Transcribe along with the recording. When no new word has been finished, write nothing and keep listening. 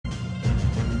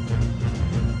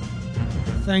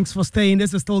Thanks for staying.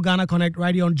 This is still Ghana Connect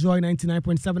right here on Joy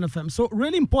 99.7 FM. So,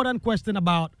 really important question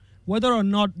about whether or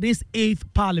not this 8th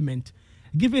Parliament,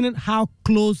 given how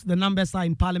close the numbers are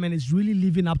in Parliament, is really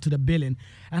living up to the billing,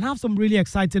 and have some really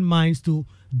exciting minds to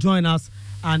join us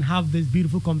and have this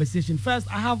beautiful conversation.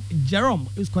 First, I have Jerome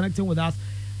who's connecting with us.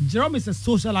 Jerome is a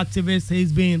social activist.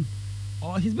 He's been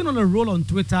on a roll on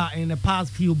Twitter in the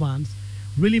past few months,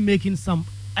 really making some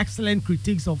excellent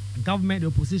critiques of government, the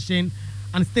opposition,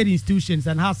 and state institutions,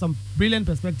 and has some brilliant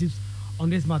perspectives on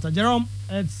this matter. Jerome,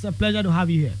 it's a pleasure to have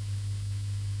you here.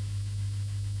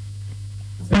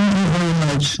 Thank you very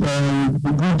much.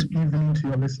 Good evening to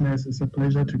your listeners. It's a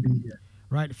pleasure to be here.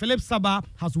 Right. Philip Saba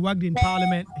has worked in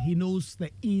Parliament. He knows the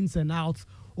ins and outs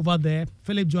over there.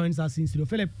 Philip joins us in studio.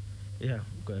 Philip. Yeah,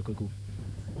 cool.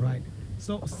 Right.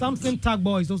 So Samson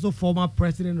Tagbo is also former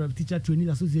president of the Teacher Trainees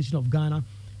Association of Ghana.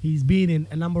 He's been in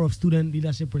a number of student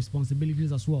leadership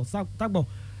responsibilities as well. So, Tagbo,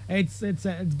 it's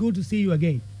good to see you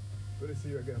again. Good to see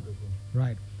you again, Coco.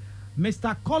 Right.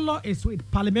 Mr. Kolo is with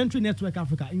Parliamentary Network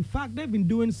Africa. In fact, they've been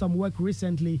doing some work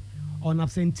recently on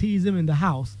absenteeism in the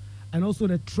House and also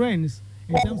the trends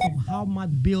in terms of how much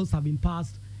bills have been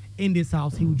passed in this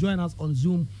House. He will join us on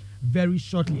Zoom very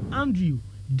shortly. Andrew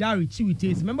Dari Chiwite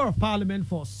is Member of Parliament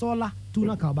for Sola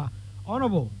Tuna Kaba.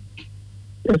 Honorable.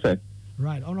 Yes, sir.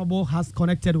 Right. Honorable has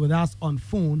connected with us on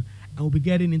phone and we'll be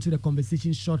getting into the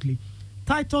conversation shortly.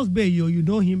 Titus Bayo, you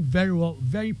know him very well,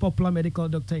 very popular medical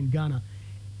doctor in Ghana.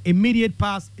 Immediate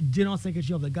past General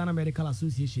Secretary of the Ghana Medical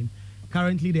Association,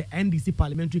 currently the NDC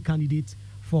parliamentary candidate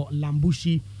for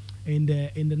Lambushi in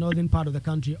the northern part of the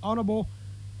country. Honorable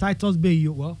Titus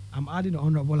Bayo, well, I'm adding the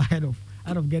honorable ahead of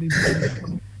getting to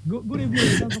that. Good evening.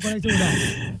 Thanks for connecting with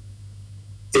us.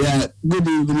 Yeah, good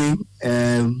evening.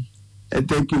 And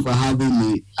thank you for having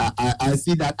me. I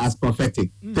see that as prophetic.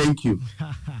 Thank you.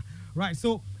 Right.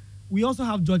 So we also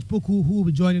have George Poku, who will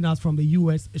be joining us from the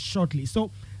US shortly.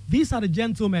 So these are the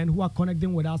gentlemen who are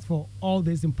connecting with us for all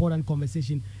this important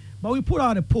conversation. But we put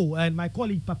out a poll, and my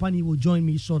colleague Papani will join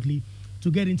me shortly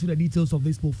to get into the details of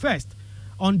this poll. First,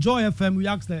 on Joy FM, we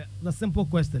asked the simple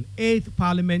question: 8th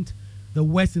Parliament, the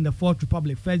West in the 4th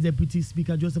Republic, First Deputy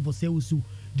Speaker Joseph Osei-Osu,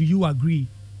 do you agree?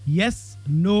 Yes,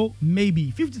 no,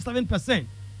 maybe. 57%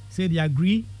 say they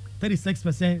agree,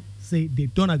 36% say they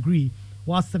don't agree,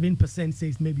 while 7%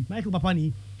 says maybe. Michael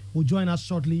Papani will join us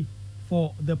shortly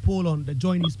for the poll on the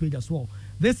Joy News page as well.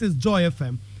 This is Joy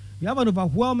FM. We have an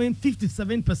overwhelming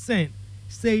 57%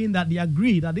 saying that they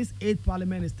agree that this 8th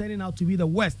Parliament is turning out to be the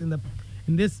West in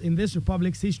this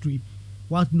republic's history,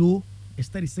 while no is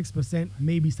 36%,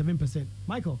 maybe 7%.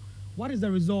 Michael, what is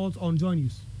the result on Joy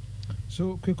News?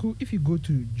 So, Kweku, if you go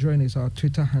to join us, our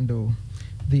Twitter handle,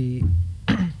 the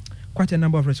quite a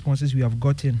number of responses we have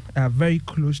gotten are very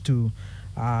close to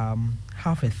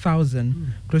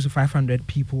 1,000, close to 500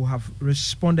 people have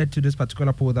responded to this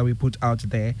particular poll that we put out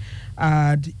there.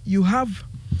 And you have,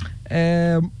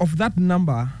 of that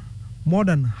number, more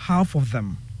than half of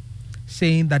them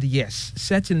saying that yes,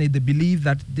 certainly they believe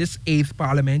that this 8th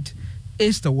Parliament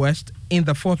is the West in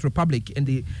the 4th Republic, and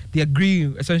they agree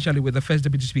essentially with the First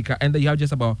Deputy Speaker, and then you have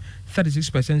just about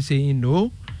 36% saying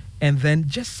no, and then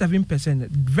just 7%,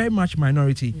 very much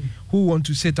minority, who want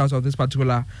to sit out of this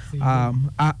particular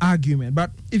argument. But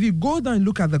if you go down and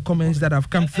look at the comments that have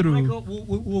come through... Michael,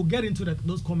 we'll get into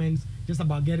those comments just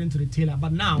about getting to the tailor.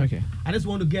 But now, I just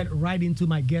want to get right into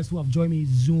my guests who have joined me in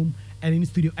Zoom and in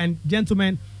studio. And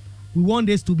gentlemen, we want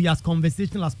this to be as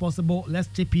conversational as possible. Let's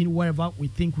chip in wherever we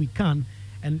think we can.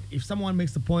 And if someone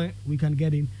makes a point, we can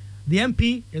get in. The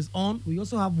MP is on. We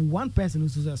also have one person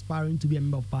who's aspiring to be a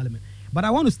member of Parliament. But I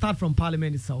want to start from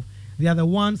Parliament itself. They are the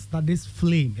ones that this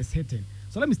flame is hitting.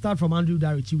 So let me start from Andrew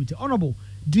Dari Chiwite. Honorable,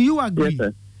 do you agree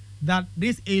that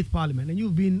this 8th Parliament, and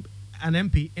you've been an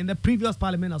MP in the previous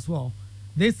Parliament as well,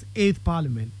 this 8th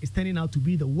Parliament is turning out to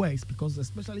be the worst because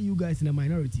especially you guys in the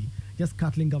minority, just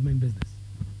cutting government business?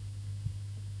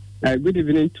 Good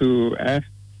evening to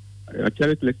your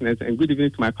cherished listeners, and good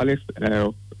evening to my colleagues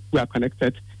who are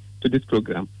connected to this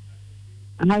program.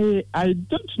 I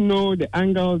don't know the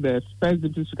angle the First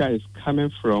Deputy Speaker is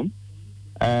coming from,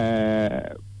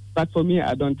 but for me,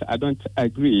 I don't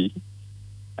agree.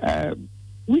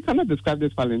 We cannot describe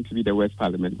this Parliament to be the West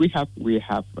Parliament. We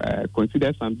have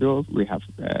considered some bills. We have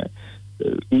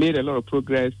made a lot of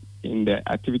progress in the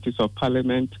activities of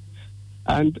Parliament,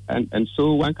 and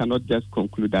so one cannot just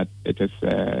conclude that it is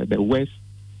the West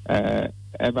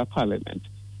ever Parliament.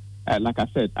 Like I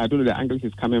said, I don't know the angle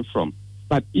he's coming from.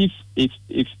 But if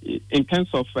in terms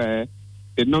of the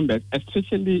numbers,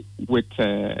 especially with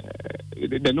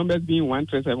the numbers being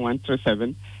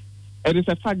 137, it is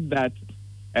a fact that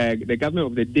the government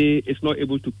of the day is not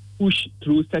able to push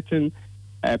through certain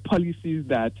policies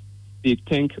that they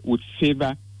think would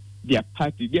favor their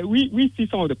party. Yeah, we see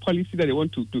some of the policies that they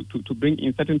want to bring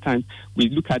in certain times. We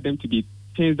look at them to be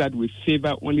things that will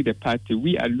favor only the party.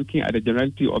 We are looking at the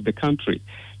generality of the country.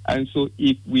 And so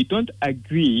if we don't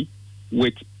agree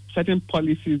with certain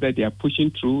policies that they are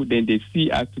pushing through, then they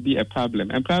see us to be a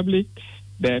problem. And probably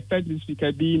the Federal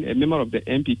Speaker, being a member of the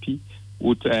MPP,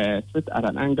 would sit at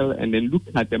an angle and then look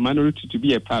at the minority to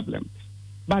be a problem.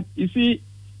 But you see,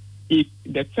 if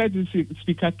the Federal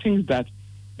Speaker thinks that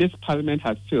this Parliament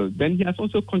has failed, then he has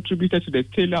also contributed to the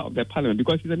failure of the Parliament,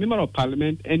 because he's a member of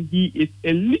Parliament and he is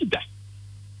a leader.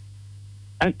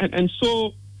 And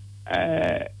so,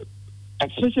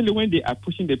 especially when they are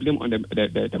pushing the blame on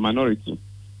the minority.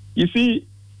 You see,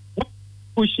 what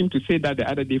pushed him to say that the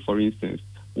other day, for instance,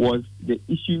 was the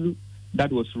issue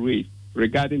that was raised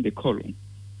regarding the quorum.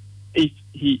 If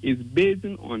he is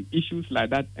basing on issues like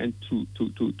that and to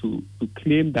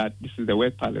claim that this is the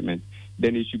worst Parliament,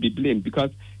 then he should be blamed,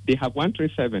 because they have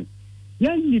 137.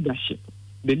 Their leadership,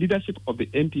 the leadership of the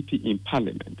MPP in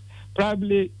Parliament,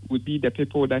 probably would be the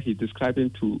people that he's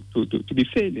describing to be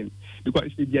failing,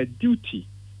 because it's their duty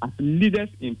as leaders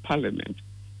in Parliament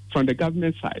from the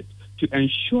government side to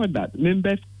ensure that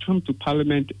members come to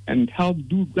Parliament and help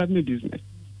do government business.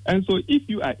 And so if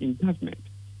you are in government,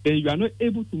 then you are not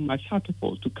able to marshal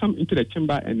people to come into the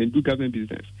chamber and then do government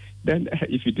business. Then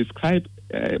if you describe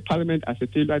Parliament as a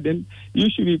failure, then you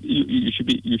should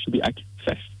be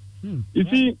accessed. You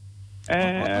see,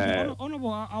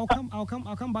 Honorable, I'll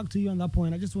come back to you on that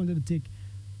point. I just wanted to take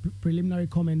preliminary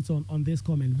comments on this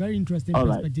comment. Very interesting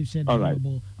perspective shared by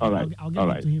Honorable. I'll get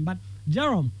back to him. But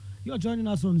Jerome, you're joining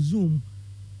us on Zoom.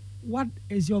 What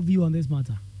is your view on this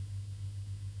matter?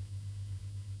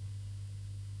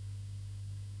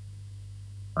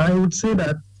 I would say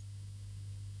that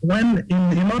when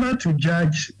in order to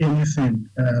judge anything,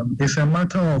 it's a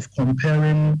matter of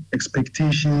comparing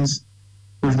expectations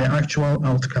with the actual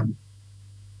outcome.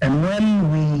 And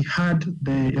when we had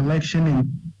the election in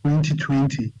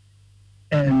 2020,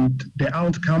 and the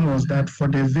outcome was that for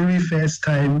the very first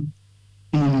time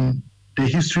in the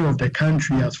history of the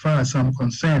country, as far as I'm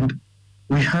concerned,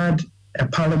 we had a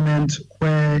parliament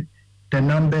where the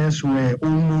numbers were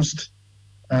almost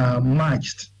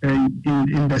matched,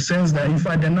 in the sense that, in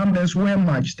fact, the numbers were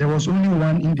matched. There was only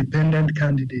one independent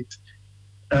candidate,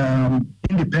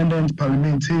 independent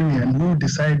parliamentarian, who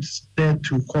decided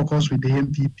to caucus with the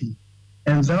MPP.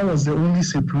 And that was the only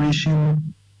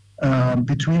separation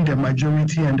between the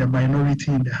majority and the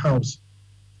minority in the House.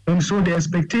 And so the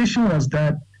expectation was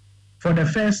that for the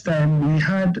first time, we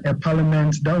had a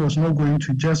parliament that was not going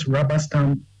to just rubber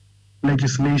stamp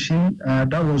legislation,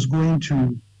 that was going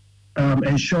to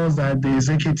ensure that the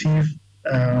executive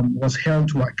was held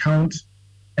to account,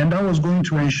 and that was going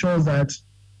to ensure that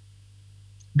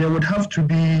there would have to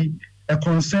be a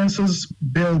consensus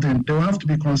building. There will have to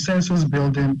be consensus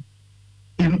building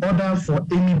in order for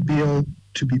any bill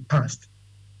to be passed.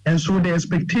 And so the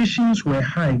expectations were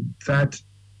high that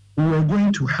we were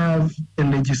going to have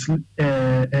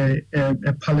a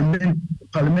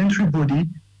parliamentary body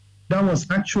that was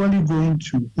actually going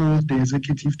to hold the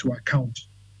executive to account.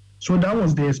 So that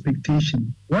was the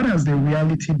expectation. What has the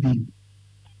reality been?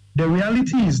 The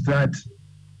reality is that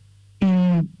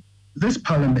in this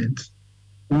parliament,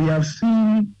 we have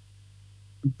seen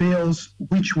bills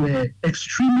which were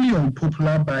extremely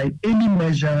unpopular by any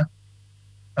measure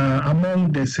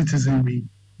among the citizenry.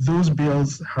 Those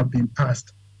bills have been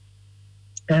passed.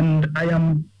 And I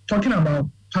am talking about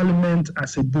parliament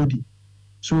as a body.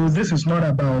 So this is not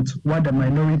about what the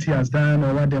minority has done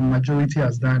or what the majority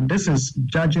has done. This is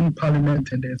judging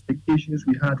parliament and the expectations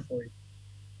we had for it.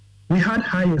 We had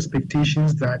high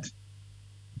expectations that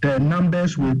the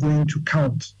numbers were going to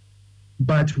count,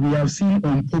 but we have seen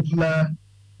unpopular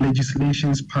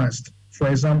legislations passed. For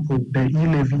example, the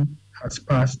e-levy has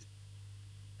passed,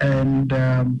 and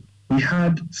we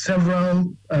had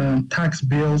several tax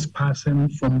bills passing,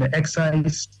 from the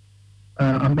excise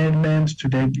amendment to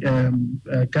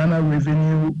the Ghana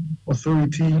Revenue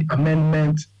Authority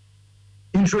amendment,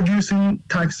 introducing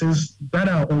taxes that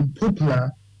are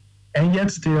unpopular, and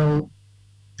yet still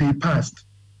they passed.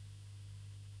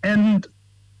 And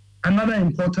another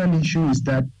important issue is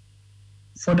that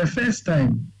for the first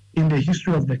time in the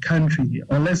history of the country,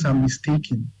 unless I'm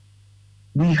mistaken,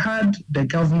 we had the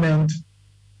government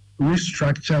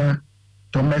restructure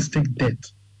domestic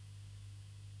debt.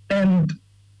 And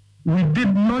we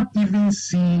did not even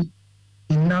see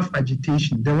enough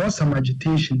agitation. There was some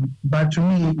agitation, but to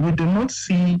me, we did not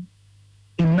see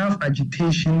enough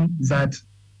agitation that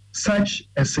such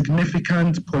a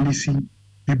significant policy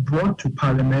be brought to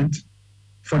Parliament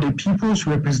for the people's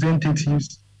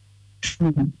representatives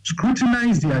to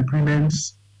scrutinize the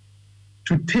agreements,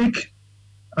 to take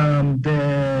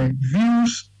the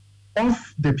views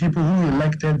of the people who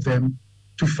elected them,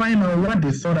 to find out what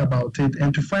they thought about it,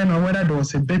 and to find out whether there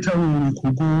was a better way we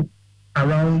could go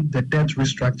around the debt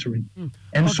restructuring.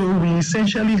 And so we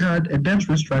essentially had a debt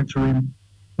restructuring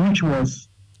which was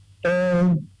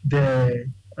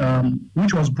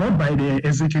which was brought by the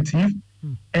executive,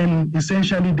 and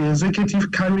essentially the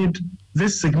executive carried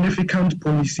this significant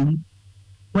policy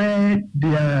where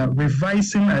they are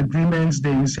revising agreements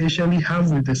they essentially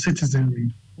have with the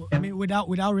citizenry. I mean, without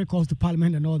recourse to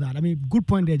Parliament and all that. I mean, good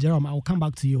point there, Jerome. I will come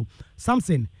back to you.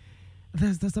 Samson,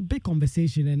 there's a big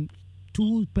conversation, and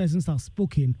two persons have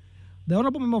spoken. The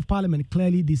Honourable Member of Parliament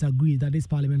clearly disagrees that this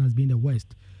Parliament has been the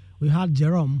worst. We had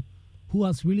Jerome, who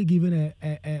has really given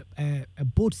a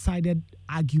both-sided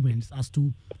arguments as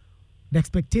to the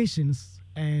expectations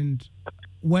and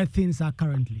where things are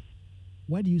currently.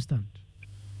 Where do you stand?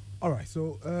 All right,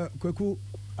 so Kweku,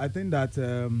 I think that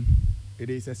it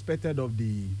is expected of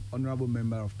the Honourable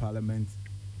Member of Parliament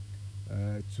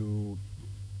to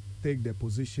take the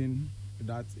position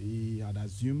that he had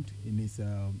assumed in his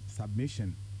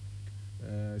submission,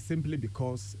 simply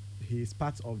because he is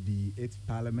part of the 8th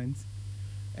Parliament,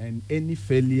 and any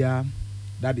failure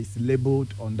that is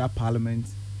labelled on that Parliament,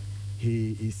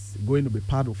 he is going to be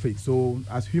part of it. So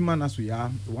as human as we are,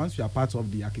 once we are part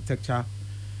of the architecture,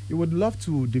 he would love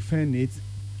to defend it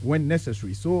when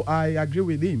necessary. So I agree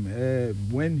with him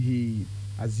when he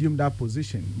assumed that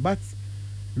position. But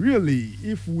really,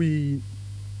 if we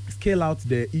scale out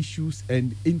the issues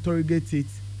and interrogate it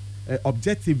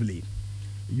objectively,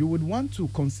 you would want to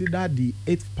consider the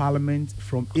 8th Parliament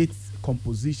from its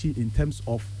composition in terms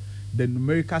of the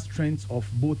numerical strength of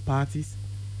both parties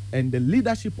and the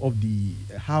leadership of the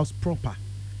House proper.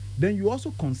 Then you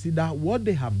also consider what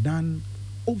they have done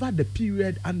over the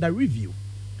period under review.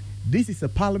 This is a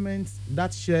parliament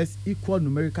that shares equal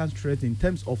numerical strength in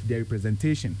terms of their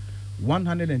representation.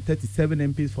 137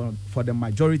 MPs for the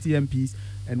majority MPs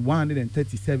and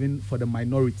 137 for the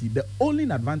minority. The only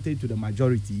advantage to the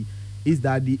majority is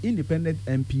that the independent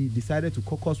MP decided to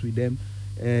caucus with them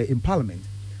in parliament.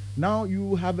 Now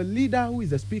you have a leader who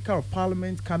is the Speaker of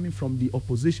Parliament coming from the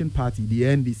opposition party, the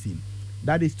NDC.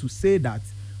 That is to say that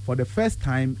for the first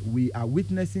time we are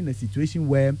witnessing a situation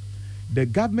where the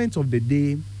government of the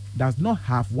day does not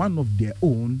have one of their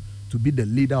own to be the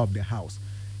leader of the House.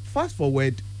 Fast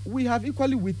forward, we have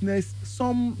equally witnessed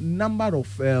some number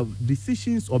of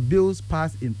decisions or bills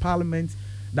passed in Parliament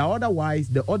that otherwise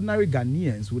the ordinary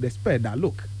Ghanaians would expect that,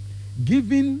 look,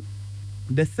 given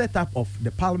the setup of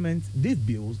the Parliament, these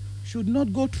bills should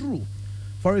not go through.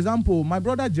 For example, my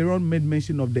brother Jerome made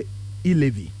mention of the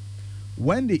e-levy.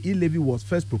 When the e-levy was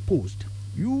first proposed,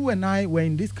 you and I were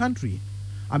in this country.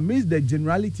 Amidst the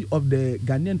generality of the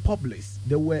Ghanaian populace,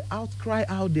 there were outcry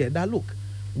out there that, look,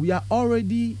 we are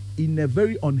already in a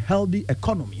very unhealthy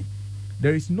economy.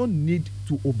 There is no need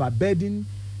to overburden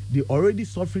the already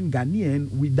suffering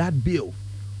Ghanaian with that bill.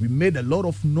 We made a lot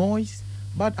of noise,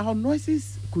 but our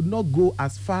noises could not go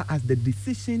as far as the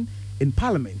decision in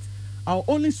Parliament. Our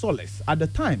only solace at the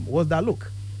time was that,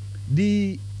 look,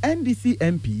 the NDC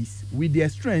MPs with their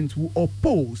strength will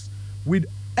oppose with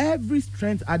every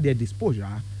strength at their disposal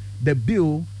the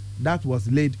bill that was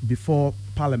laid before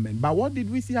Parliament. But what did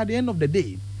we see at the end of the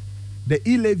day? The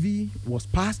e-levy was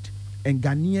passed and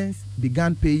Ghanaians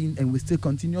began paying, and we still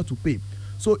continue to pay.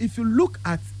 So if you look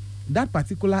at that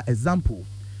particular example,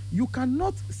 you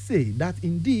cannot say that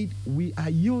indeed we are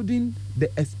yielding the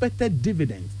expected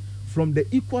dividend from the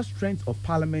equal strength of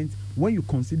Parliament when you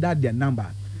consider their number.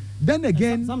 Then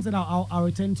again, something I'll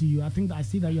return to you. I think that I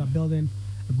see that you are building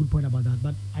a good point about that,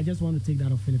 but I just want to take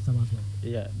that of Philip Sam as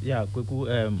well. Yeah,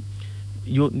 Kweku,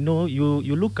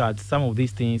 you look at some of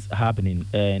these things happening,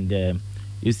 and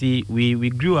you see, we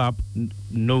grew up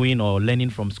knowing or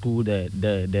learning from school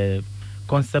the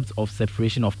concept of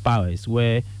separation of powers,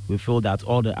 where we feel that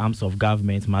all the arms of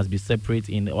government must be separate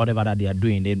in whatever that they are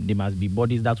doing. They must be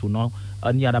bodies that will not,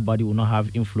 any other body will not have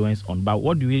influence on. But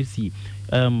what do we see?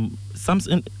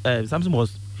 Samson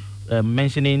was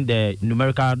mentioning the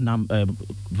numerical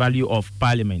value of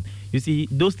Parliament. You see,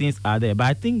 those things are there. But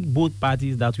I think both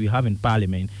parties that we have in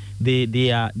Parliament,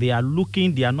 they are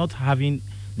looking, they are not having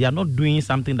they are not doing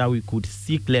something that we could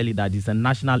see clearly that is a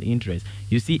national interest.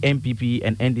 You see MPP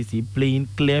and NDC playing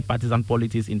clear partisan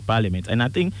politics in parliament, and I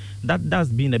think that's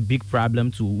been a big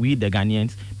problem to we the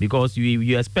Ghanaians, because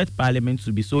you expect parliament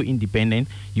to be so independent,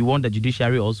 you want the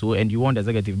judiciary also, and you want the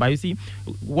executive. But you see,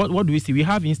 what do we see? We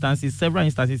have several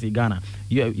instances in Ghana.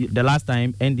 The last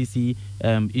time NDC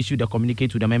issued a communique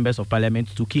to the members of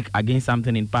parliament to kick against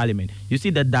something in parliament. You see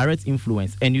the direct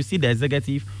influence, and you see the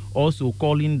executive also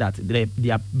calling that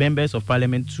their members of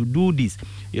parliament to do this.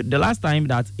 The last time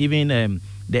that even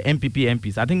the MPP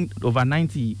MPs, I think over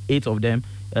 98 of them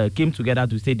came together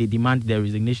to say they demand the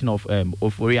resignation of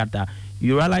Ofori-Atta.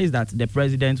 You realize that the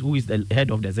president, who is the head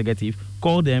of the executive,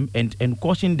 called them and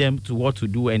cautioned them to what to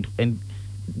do, and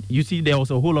you see there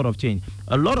was a whole lot of change.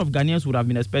 A lot of Ghanaians would have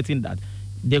been expecting that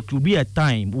there could be a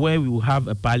time where we will have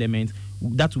a parliament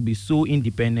that will be so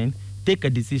independent, take a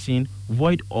decision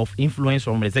void of influence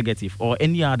from the executive or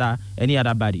any other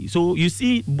body. So you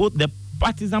see both the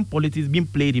partisan politics being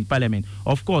played in parliament.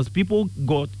 Of course, people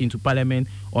got into parliament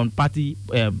on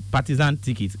partisan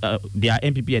tickets. They are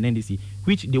MPP and NDC,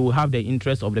 which they will have the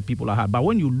interest of the people at heart. But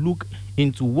when you look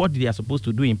into what they are supposed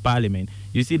to do in parliament,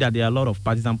 you see that there are a lot of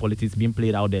partisan politics being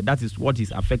played out there. That is what is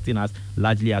affecting us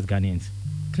largely as Ghanaians.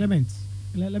 Clement,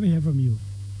 let me hear from you.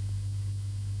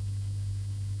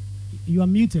 You are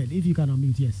muted. If you can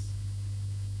unmute, yes.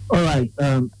 All right.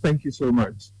 Thank you so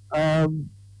much.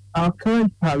 Our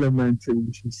current parliament,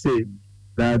 we should say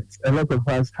that a lot of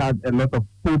us had a lot of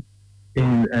hope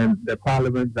in the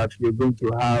parliament that we're going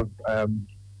to have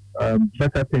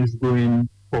better things going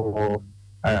for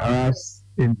us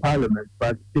in parliament.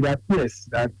 But it appears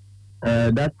that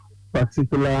that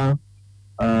particular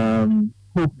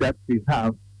hope that we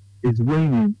have is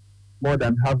waning more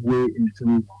than halfway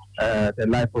into the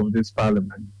life of this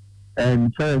parliament.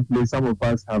 And currently, some of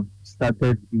us have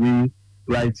started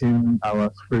rewriting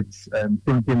our scripts and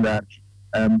thinking that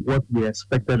what we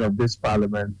expected of this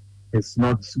parliament is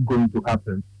not going to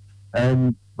happen.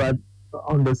 But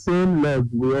on the same level,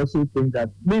 we also think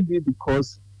that maybe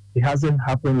because it hasn't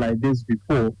happened like this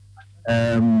before,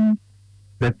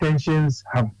 the tensions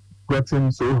have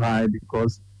gotten so high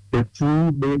because the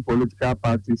two main political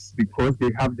parties, because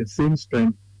they have the same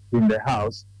strength in the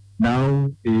House, now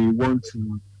they want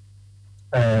to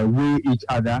weigh each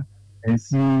other and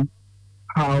see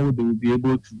how they will be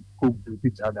able to cope with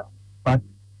each other. But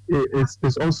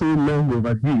it's also long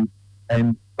overdue,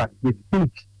 but we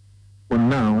think for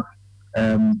now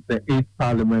the 8th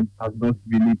Parliament has not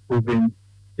really proven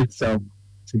itself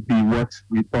to be what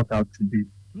we thought out to be.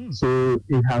 So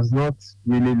it has not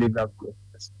really lived up to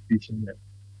expectation yet.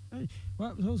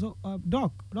 Well,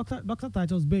 Dr.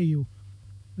 Titus Bayo,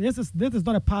 this is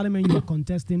not a parliament you are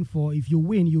contesting for. If you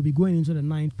win, you'll be going into the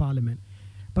 9th Parliament.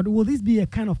 But will this be a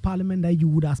kind of parliament that you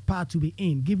would aspire to be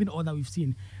in, given all that we've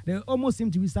seen? There almost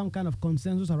seems to be some kind of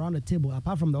consensus around the table,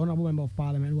 apart from the Honourable Member of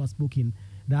Parliament who has spoken,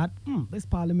 that this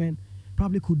parliament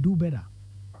probably could do better.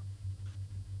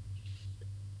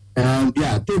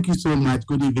 Thank you so much.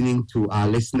 Good evening to our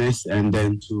listeners and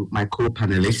then to my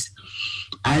co-panelists.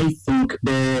 I think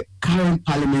the current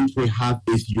parliament we have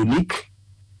is unique.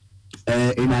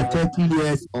 In our 30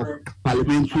 years of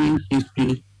parliamentary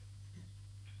history,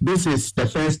 this is the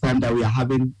first time that we are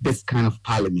having this kind of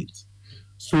parliament.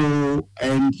 So,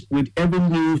 and with every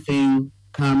new thing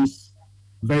comes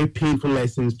very painful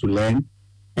lessons to learn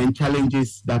and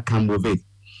challenges that come with it.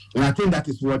 And I think that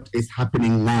is what is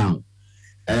happening now.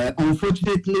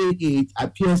 Unfortunately, it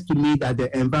appears to me that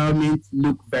the environment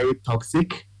looks very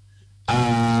toxic.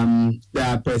 There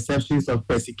are perceptions of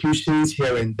persecutions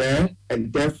here and there,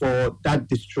 and therefore that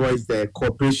destroys the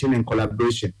cooperation and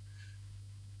collaboration.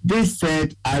 This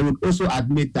said, I would also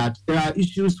admit that there are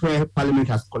issues where Parliament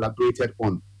has collaborated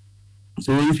on.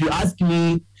 So if you ask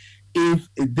me if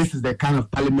this is the kind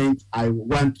of Parliament I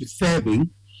want to serve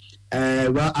in,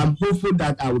 well, I'm hopeful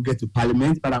that I will get to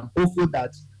Parliament, but I'm hopeful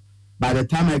that by the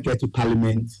time I get to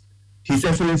Parliament, His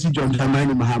Excellency John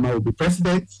Dramani Mahama will be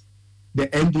president. The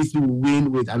NDC will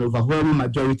win with an overwhelming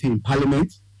majority in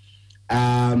Parliament,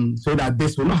 so that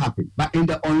this will not happen. But in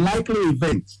the unlikely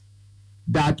event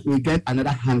that we get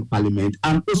another hung Parliament,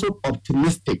 I'm also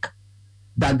optimistic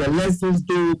that the lessons,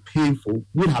 though painful,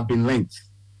 would have been learned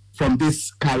from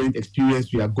this current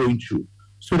experience we are going through,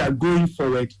 so that going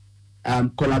forward,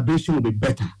 collaboration will be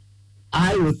better.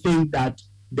 I would think that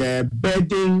the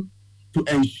burden to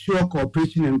ensure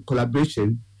cooperation and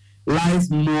collaboration lies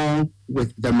more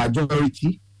with the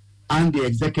majority and the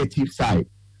executive side,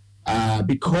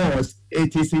 because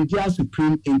it is in their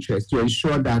supreme interest to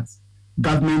ensure that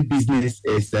government business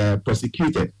is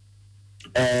prosecuted.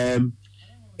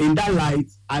 in that light,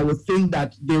 I would think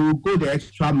that they will go the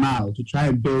extra mile to try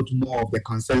and build more of the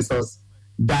consensus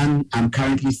than I'm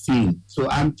currently seeing. So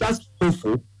I'm just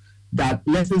hopeful that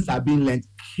lessons are being learned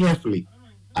carefully,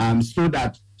 so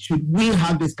that should we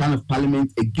have this kind of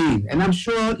parliament again, and I'm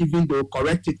sure even they'll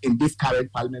correct it in this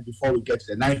current parliament before we get to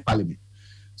the ninth parliament,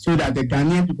 so that the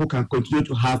Ghanaian people can continue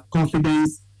to have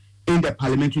confidence in the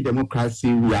parliamentary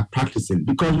democracy we are practicing,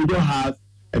 because we don't have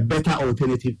a better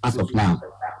alternative as of now.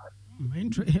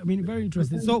 Very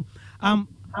interesting. So,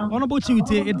 Honorable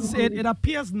Chiwite, it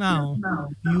appears now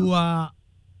you are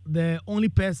the only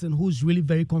person who's really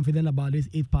very confident about this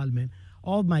 8th parliament.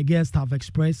 All my guests have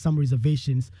expressed some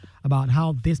reservations about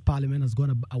how this parliament has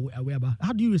gone away about.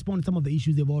 How do you respond to some of the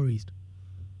issues they've all raised?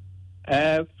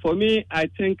 For me, I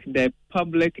think the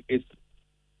public is,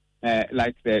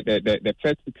 like the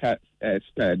first speaker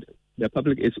said, the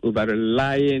public is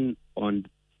over-relying on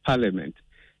parliament.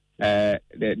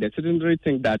 The citizenry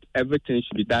think that everything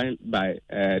should be done by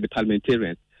the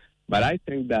parliamentarians. But I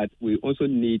think that we also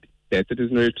need the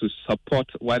citizenry to support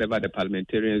whatever the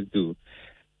parliamentarians do.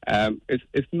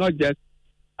 It's not just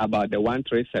about the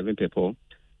 137 people.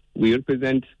 We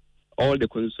represent all the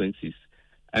constituencies.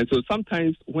 And so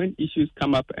sometimes when issues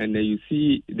come up and you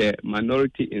see the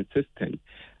minority insisting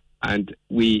and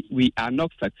we are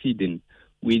not succeeding,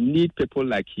 we need people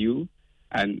like you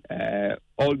and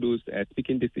all those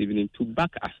speaking this evening to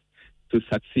back us to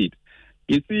succeed.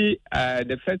 You see,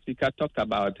 the first speaker talked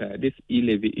about this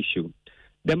e-levy issue.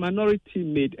 The minority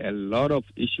made a lot of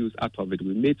issues out of it.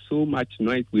 We made so much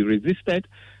noise. We resisted,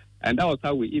 and that was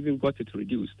how we even got it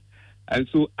reduced. And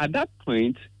so at that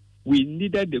point, we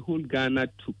needed the whole Ghana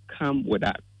to come with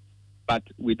us, but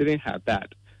we didn't have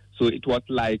that. So it was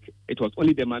like it was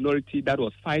only the minority that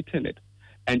was fighting it.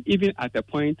 And even at a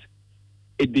point,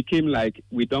 it became like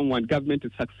we don't want government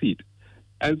to succeed.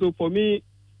 And so for me,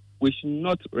 we should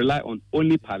not rely on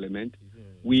only parliament.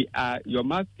 We are your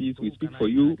mouthpiece. We speak for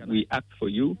you. We act for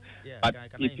you. But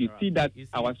if you see that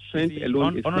our strength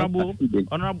alone is not succeeding.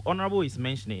 Honorable is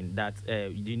mentioning that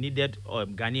you needed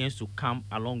Ghanaians to come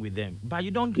along with them. But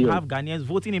you don't have Ghanaians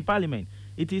voting in parliament.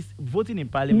 It is voting in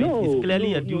parliament is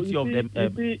clearly a duty of them.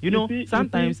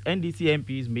 Sometimes NDC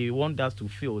MPs may want us to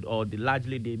feel, or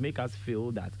largely they make us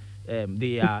feel that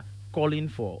they are calling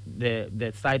for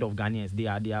the side of Ghanaians. They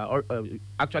are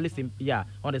actually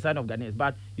on the side of Ghanaians.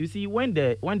 But you see, when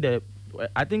the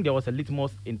I think there was a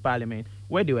litmus in parliament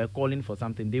where they were calling for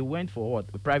something. They went for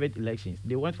what? Private elections.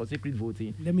 They went for secret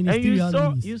voting.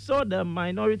 And you saw the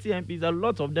minority MPs, a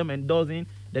lot of them endorsing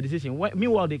the decision.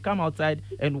 Meanwhile, they come outside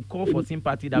and call for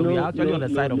sympathy that we are actually on the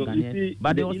side of Ghanaians.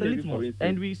 But there was a litmus,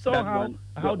 and we saw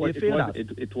how they failed us.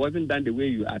 It wasn't done the way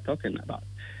you are talking about.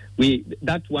 We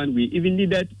even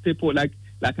needed people like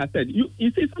I said. You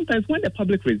see, sometimes when the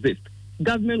public resists,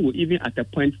 government will even at a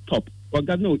point stop, or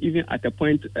government will even at a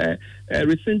point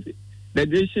rescind the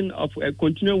decision of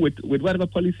continuing with whatever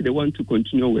policy they want to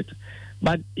continue with.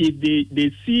 But if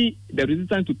they see the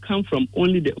resistance to come from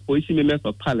only the opposition members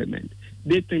of parliament,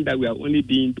 they think that we are only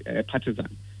being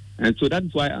partisan. And so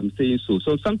that's why I'm saying so.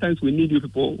 So sometimes we need you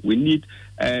people, we need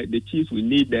the chiefs, we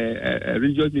need the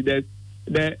religious leaders,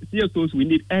 the CSOs, we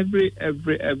need every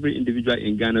individual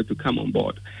in Ghana to come on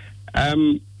board.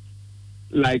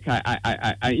 Like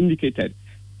I indicated,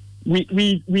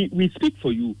 we speak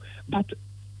for you, but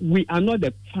we are not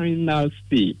the final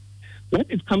say. When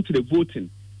it comes to the voting,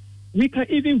 we can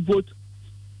even vote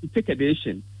to take a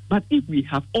decision. But if we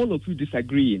have all of you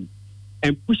disagreeing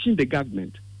and pushing the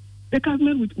government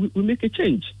will make a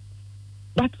change.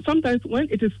 But sometimes when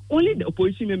it is only the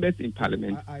opposition members in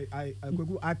parliament,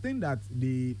 I think that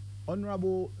the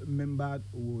honourable member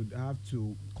would have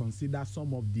to consider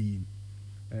some of the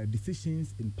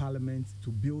decisions in parliament to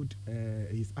build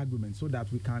his argument so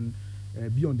that we can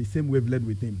be on the same wavelength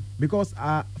with him. Because,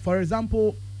 for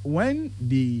example, when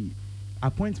the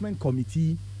appointment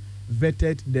committee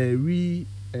vetted the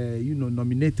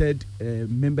nominated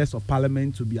members of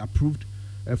parliament to be approved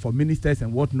for ministers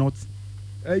and whatnot,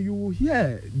 you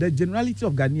hear the generality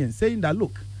of Ghanaians saying that,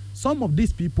 look, some of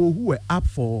these people who were up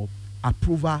for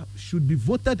approval should be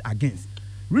voted against.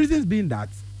 Reasons being that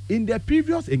in their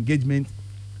previous engagement,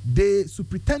 they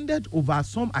superintended over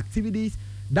some activities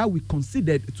that we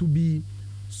considered to be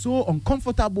so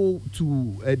uncomfortable to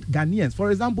Ghanaians. For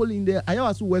example, in the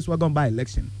Ayawasu West Wagon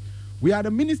by-election, we had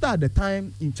a minister at the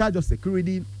time in charge of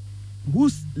security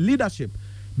whose leadership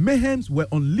mayhems were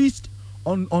unleashed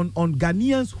on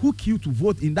Ghanaians who queued to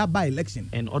vote in that by-election.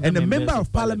 And the member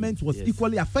of parliament was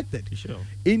equally affected. Sure.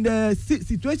 In the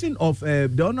situation of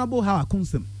the Honorable Hawa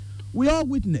Kunsem, we all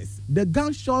witnessed the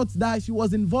gunshots that she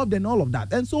was involved in, all of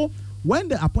that. And so when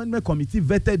the appointment committee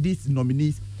vetted these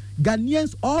nominees,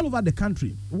 Ghanaians all over the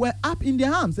country were up in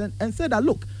their arms and said that,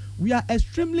 look, we are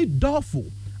extremely doleful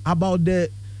about the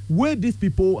way these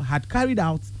people had carried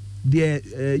out their,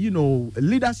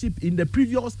 leadership in the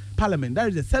previous parliament. That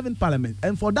is the 7th parliament.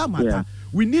 And for that matter,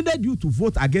 we needed you to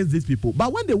vote against these people.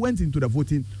 But when they went into the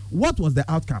voting, what was the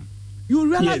outcome? You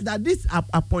realize that these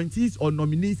appointees or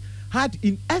nominees had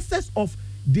in excess of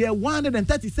their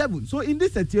 137. So in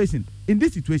this situation,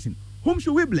 whom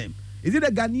should we blame? Is it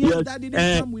the Ghanaians that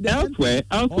didn't come with the elsewhere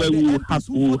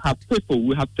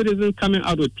we have citizens coming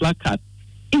out with placards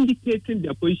indicating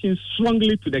their position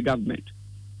strongly to the government.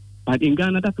 But in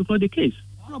Ghana, that is not the case.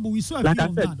 No, but we saw a few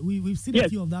of that. We've seen a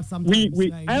few of that sometimes.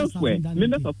 Elsewhere,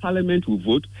 members of parliament will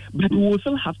vote, but we will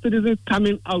still have citizens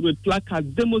coming out with placards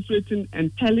demonstrating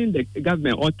and telling the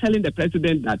government or telling the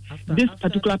president that this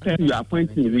particular person you are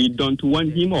appointing, we don't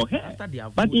want him or her.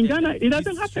 But in Ghana, it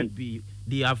doesn't happen.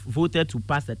 They have voted to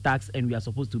pass a tax and we are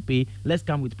supposed to pay. Let's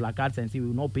come with placards and say we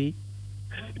will not pay.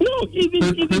 No,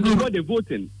 even before the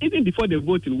voting,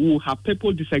 we will have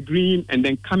people disagreeing and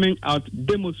then coming out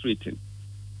demonstrating.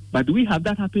 But do we have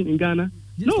that happen in Ghana?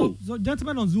 No. So,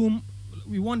 gentlemen on Zoom,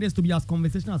 we want this to be as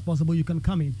conversational as possible. You can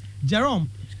come in. Jerome,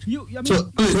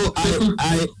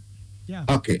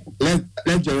 Okay,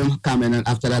 let Jerome come in, and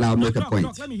after that I'll make a point.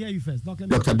 Doc, let me hear you first. Dr.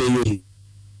 Bayoyi.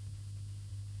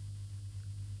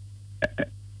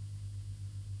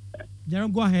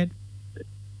 Jerome, go ahead.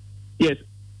 Yes.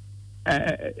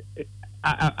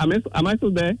 Am I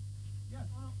still there? Yes,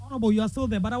 Honorable, you are still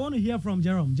there, but I want to hear from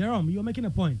Jerome. Jerome, you're making a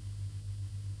point.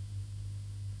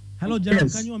 Hello, Jerome.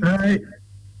 Yes, can you unmute?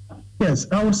 Yes,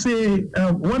 I would say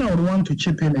what I would want to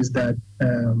chip in is that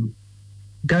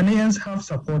Ghanaians have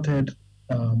supported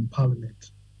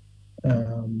Parliament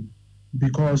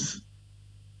because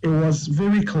it was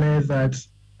very clear that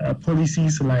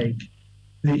policies like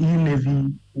the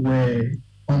e-levy were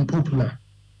unpopular.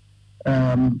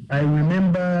 I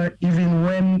remember even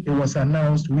when it was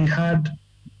announced, we had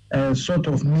a sort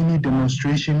of mini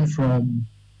demonstration from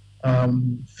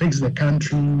Fix the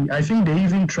Country. I think they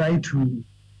even tried to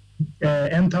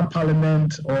enter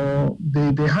Parliament, or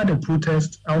they had a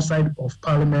protest outside of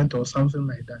Parliament or something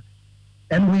like that.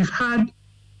 And we've had,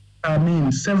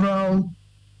 several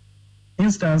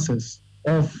instances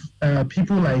of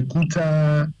people like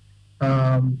Kuta,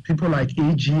 people like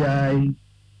AGI,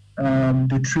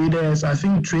 the traders. I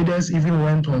think traders even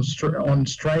went on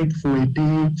strike for a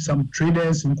day. Some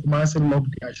traders in Kumasi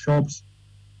locked their shops.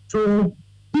 So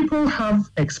people have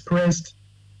expressed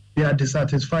their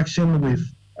dissatisfaction with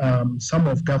some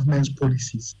of government's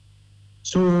policies.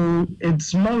 So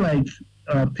it's not like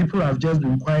people have just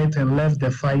been quiet and left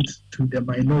the fight to the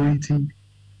minority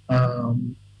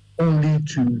only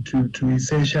to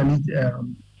essentially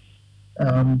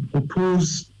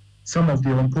oppose some of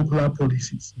the unpopular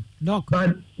policies.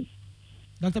 Dr.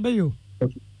 Bayo.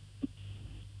 Okay.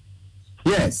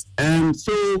 Yes,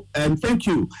 thank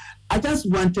you. I just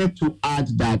wanted to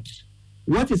add that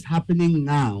what is happening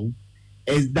now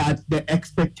is that the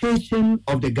expectation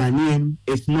of the Ghanaian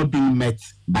is not being met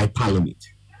by Parliament.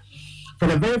 For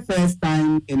the very first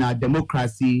time in our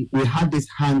democracy, we had this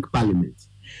hung Parliament,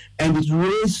 and it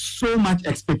raised so much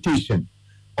expectation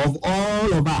of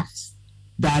all of us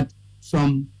that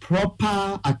some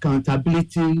proper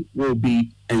accountability will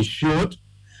be ensured,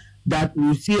 that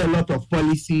we see a lot of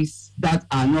policies that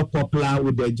are not popular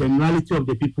with the generality of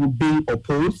the people being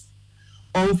opposed.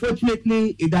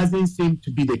 Unfortunately, it doesn't seem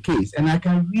to be the case, and I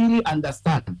can really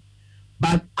understand.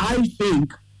 But I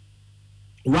think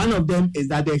one of them is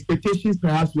that the expectations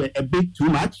perhaps were a bit too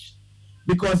much,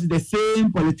 because the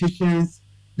same politicians,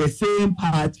 the same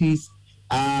parties,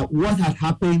 what had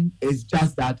happened is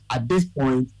just that at this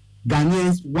point,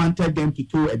 Ghanaians wanted them to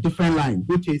toe a different line,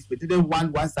 which is we didn't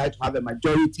want one side to have a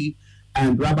majority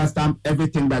and rubber stamp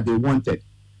everything that they wanted.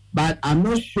 But I'm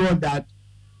not sure that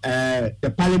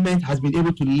the Parliament has been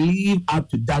able to live up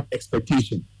to that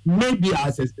expectation. Maybe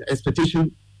our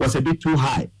expectation was a bit too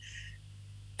high.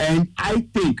 And I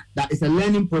think that it's a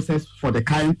learning process for the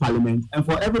current Parliament and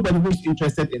for everybody who is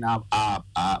interested in our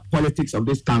politics of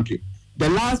this country. The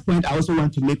last point I also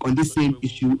want to make on this same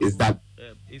issue is that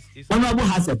Honorable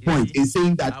has a point in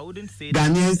saying that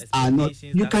Ghanaians are not,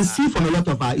 you can see from a lot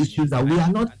of our issues that we are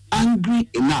not angry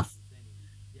enough.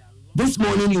 This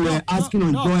morning you were asking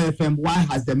on Joy FM, why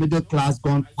has the middle class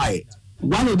gone quiet?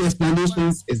 One of the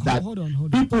explanations is that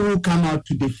people who come out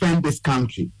to defend this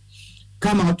country,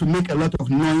 come out to make a lot of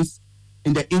noise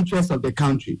in the interest of the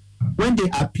country, when they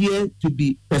appear to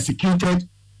be persecuted,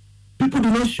 people do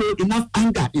not show enough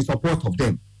anger in support of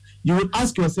them. You would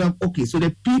ask yourself, okay, so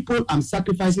the people I'm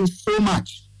sacrificing so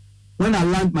much, when I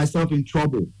land myself in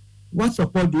trouble, what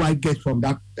support do I get from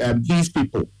that these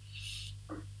people?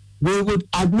 We would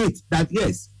admit that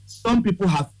yes, some people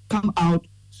have come out,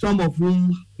 some of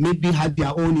whom maybe had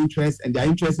their own interests, and their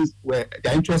interests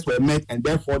were met, and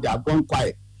therefore they have gone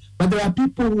quiet. But there are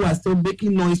people who are still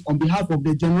making noise on behalf of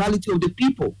the generality of the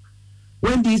people.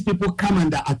 When these people come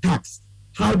under attacks,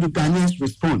 how do Ghanaians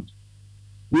respond?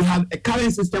 We have a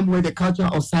current system where the culture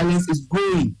of silence is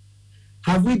growing.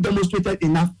 Have we demonstrated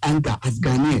enough anger as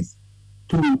Ghanaians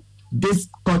to this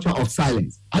culture of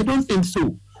silence? I don't think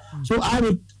so. So I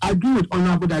would agree with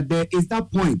Honorable that there is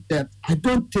that point that I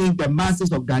don't think the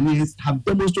masses of Ghanaians have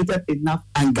demonstrated enough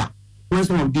anger when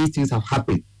some of these things have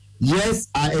happened. Yes,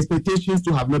 our expectations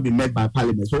to have not been met by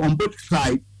Parliament. So on both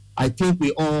sides, I think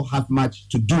we all have much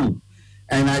to do.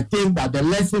 And I think that the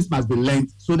lessons must be learned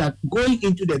so that going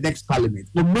into the next Parliament,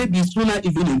 or maybe sooner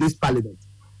even in this Parliament,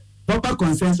 proper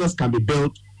consensus can be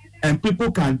built and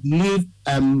people can live,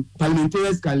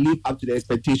 parliamentarians can live up to the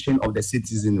expectation of the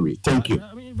citizenry. Thank you.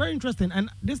 I mean, very interesting. And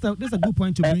this is a good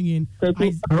point to bring in.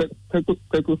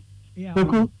 Kweku. Yeah.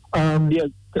 Yes.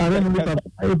 I don't know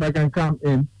if I can come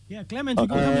in. Yeah, Clement, you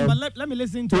can come in, but let me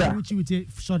listen to Richie with you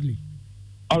shortly.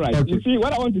 All right. Okay. You see,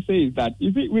 what I want to say is that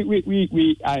you see,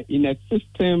 we are in a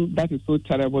system that is so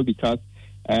terrible because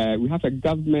we have a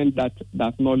government that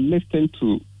does not listen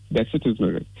to the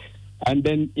citizenry, and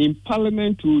then in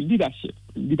Parliament to leadership.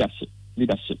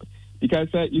 Because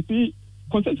you see,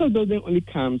 consensus building only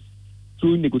comes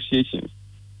through negotiations,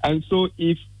 and so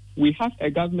if we have a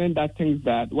government that thinks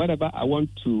that whatever I want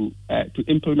to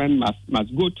implement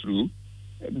must go through,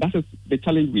 that is the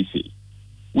challenge we see.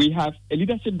 We have a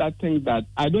leadership that thinks that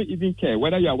I don't even care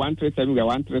whether you are 137, we are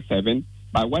 137,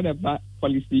 but whatever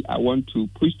policy I want to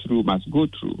push through must go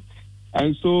through.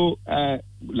 And so,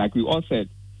 like we all said,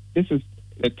 this is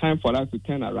the time for us to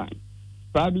turn around.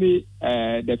 Probably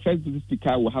the first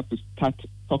speaker will have to start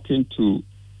talking to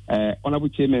Honorable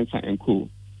Chairman and Co.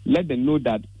 Let them know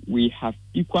that we have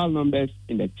equal numbers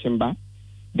in the chamber.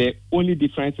 The only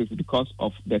difference is because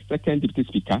of the second deputy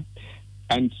speaker.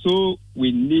 And so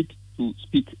we need to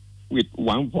speak with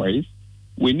one voice.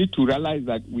 We need to realize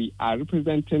that we are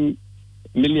representing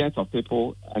millions of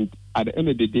people, and at the end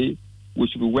of the day, we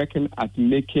should be working at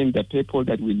making the people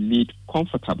that we lead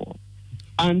comfortable.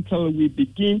 Until we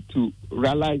begin to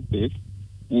realize this,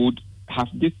 we would have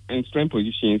these extreme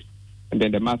positions, and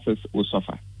then the masses will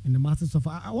suffer. And the masses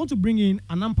suffer. I want to bring in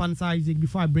Anampansa Isaac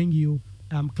before I bring you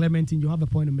Clement in. You have a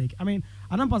point to make. I mean,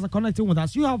 Anampansa, connecting with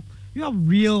us, you have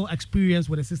real experience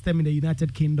with the system in the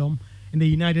United Kingdom, in the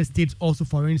United States also.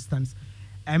 For instance,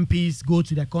 MPs go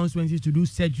to their constituencies to do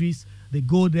surgeries. They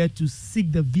go there to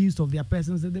seek the views of their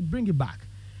persons and they bring it back.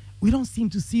 We don't seem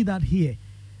to see that here.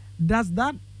 Does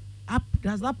that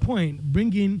point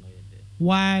bring in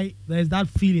why there's that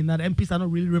feeling that MPs are not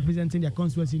really representing their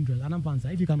constituency interests?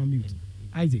 Anampansa, if you can unmute.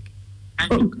 Isaac.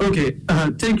 Okay,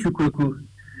 thank you, Kweku.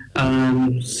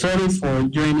 Sorry for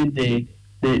joining the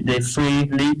free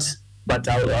late, but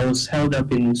I was held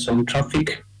up in some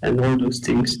traffic and all those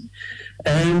things.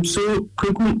 So,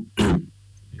 Kweku,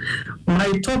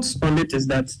 my thoughts on it is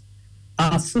that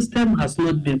our system has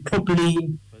not been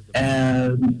properly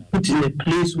put in a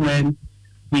place where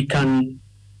we can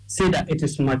say that it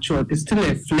is mature. It's still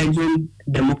a fledgling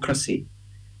democracy.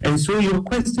 And so your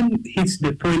question hits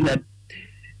the point that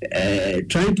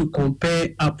trying to compare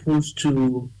apples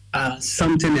to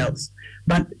something else.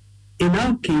 But in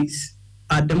our case,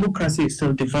 our democracy is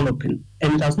still developing,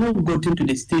 and it has not gotten to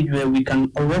the stage where we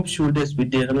can rub shoulders with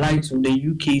the likes of the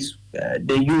UK's,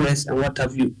 the US, and what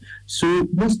have you. So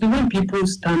mostly when people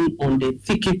stand on the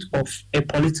ticket of a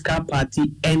political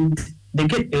party and they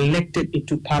get elected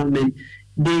into parliament,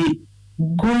 they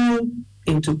go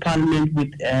into parliament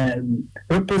with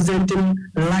representing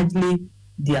largely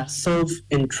their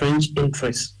self-entrenched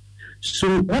interests.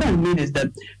 So what I mean is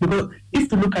that, because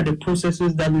if you look at the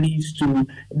processes that leads to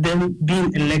them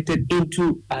being elected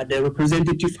into the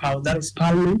representative house, that is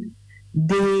parliament,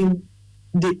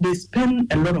 they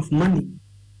spend a lot of money,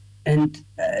 and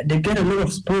they get a lot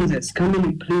of sponsors coming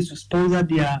in place to sponsor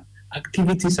their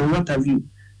activities and what have you.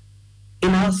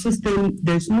 In our system,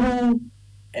 there's no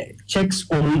checks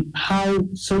on how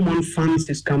someone funds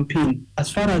his campaign. As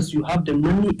far as you have the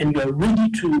money and you are ready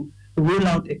to roll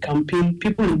out a campaign,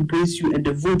 people embrace you and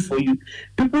they vote for you.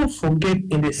 People forget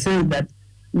in the sense that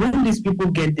when these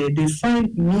people get there, they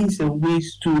find means and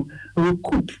ways to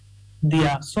recoup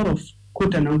their sort of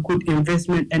quote and unquote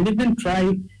investment, and even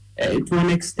try to an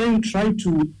extent try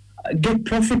to get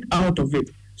profit out of it.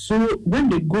 So when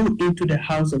they go into the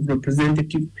House of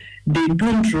Representatives, they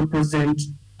don't represent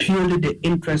purely the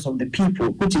interests of the people,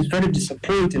 which is very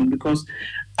disappointing, because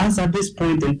as at this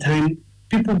point in time,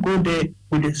 people go there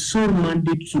with a sole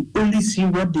mandate to only see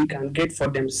what they can get for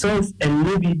themselves and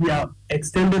maybe their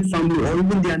extended family or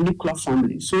even their nuclear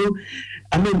family. So,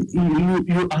 I mean,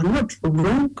 you are not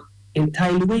wrong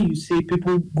entirely when you say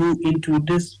people go into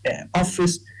this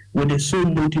office with the sole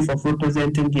motive of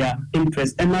representing their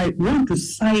interests. And I want to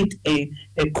cite a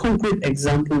concrete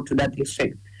example to that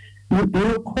effect. You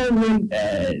recall when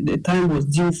the time was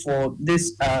due for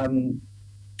this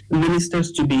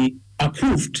ministers to be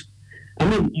approved. I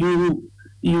mean,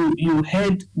 you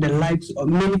heard the likes of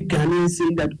many Ghanaians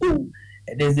saying that,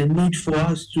 there's a need for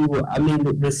us to,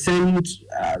 rescind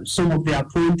some of the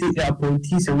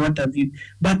appointees and what have you.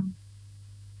 But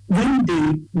when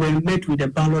they were met with a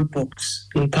ballot box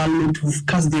in Parliament to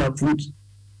cast their votes,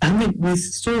 we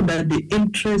saw that the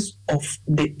interest of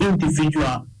the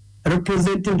individual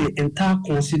representing the entire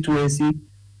constituency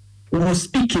was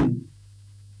speaking.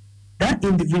 That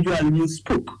individual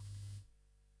spoke.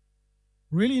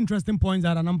 Really interesting points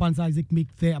that Anampansa Isaac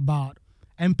make there about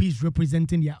MPs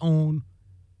representing their own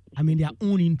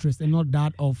interest and not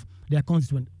that of their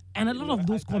constituent. And a lot of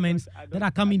those comments that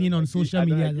are coming in on social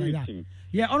media like that.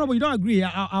 Yeah, Honorable, you don't agree?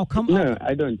 I'll come. No,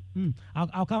 I don't.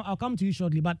 I'll come to you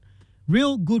shortly. But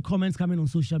real good comments coming on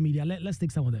social media. Let's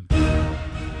take some of them.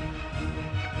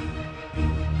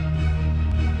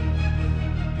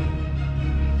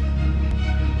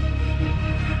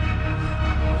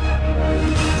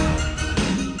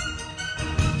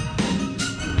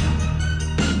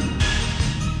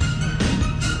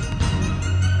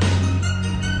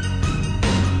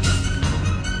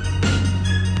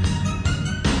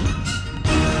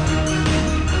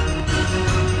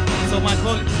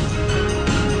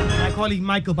 My colleague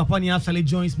Michael Papani actually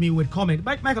joins me with comment.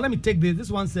 Michael, let me take this. This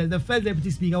one says the first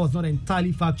deputy speaker was not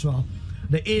entirely factual.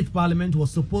 The 8th parliament was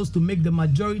supposed to make the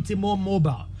majority more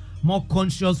mobile, more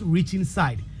conscious, reaching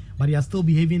side, but they are still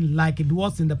behaving like it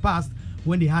was in the past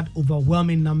when they had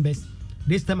overwhelming numbers.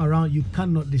 This time around, you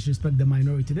cannot disrespect the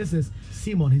minority. This is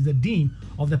Simon. He's the dean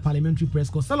of the Parliamentary Press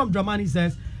Corps. Salam Dramani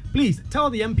says, please tell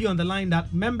the MP on the line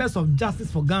that members of Justice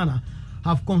for Ghana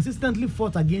have consistently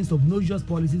fought against obnoxious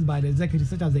policies by the executive,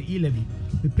 such as the e-levy.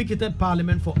 We picketed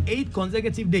Parliament for 8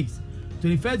 consecutive days.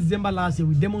 21st December last year,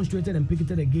 we demonstrated and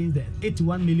picketed against the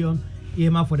 81 million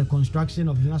earmark for the construction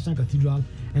of the National Cathedral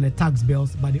and the tax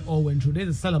bills, but they all went through. There's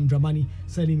a Salam Dramani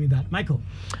telling me that. Michael?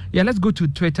 Yeah, let's go to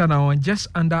Twitter now. And just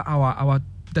under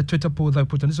the Twitter poll that I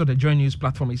put on this on the Joy News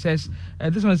platform, it says,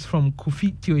 this one is from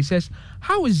Kofi Tio. It says,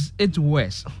 how is it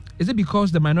worse? Is it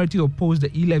because the minority oppose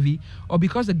the e-levy or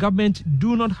because the government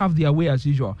do not have their way as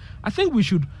usual? I think we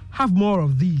should have more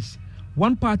of these.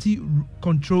 One party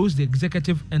controls the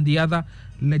executive and the other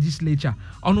legislature.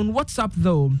 And on WhatsApp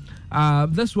though,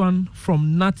 this one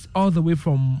from Nat all the way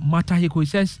from Matahiko, it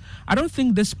says, I don't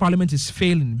think this parliament is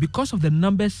failing because of the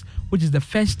numbers, which is the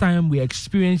first time we are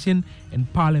experiencing in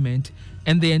parliament,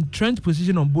 and the entrenched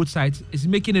position on both sides is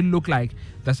making it look like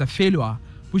there's a failure.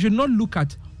 We should not look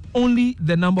at only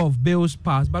the number of bills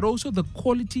passed, but also the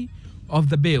quality of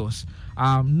the bills.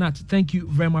 Nat, thank you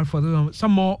very much for this.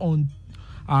 Some more on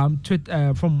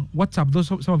Twitter from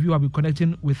WhatsApp. Some of you have been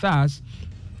connecting with us.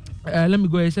 Let me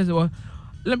go ahead. It says,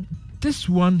 this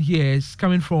one here is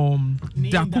coming from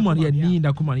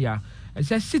Dakuman. It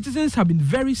says citizens have been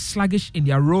very sluggish in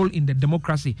their role in the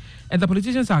democracy, and the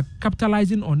politicians are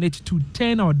capitalizing on it to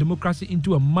turn our democracy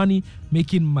into a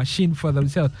money-making machine for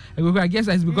themselves. And I guess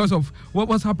that's because of what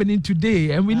was happening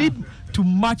today, and we need to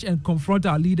match and confront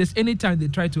our leaders anytime they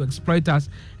try to exploit us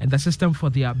and the system for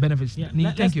their benefits.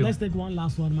 Thank you. Let's take one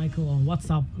last one, Michael, on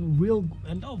WhatsApp.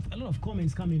 A lot of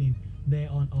comments coming in there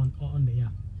on the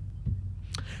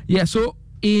Yeah, so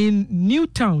in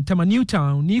Tema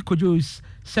Newtown, Nikojo's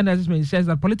sentiment says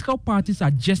that political parties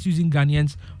are just using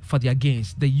Ghanaians for their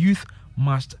gains. The youth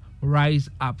must rise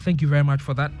up. Thank you very much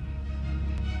for that.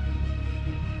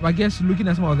 I guess looking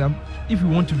at some of them, if we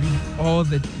want to read all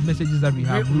the messages that we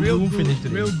have, we won't finish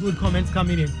today. Real good comments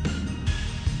coming in.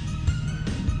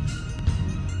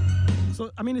 So,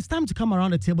 it's time to come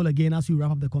around the table again as we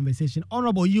wrap up the conversation.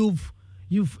 Honorable, you've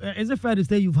is it fair to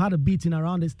say you've had a beating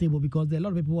around this table, because there are a lot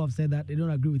of people who have said that they don't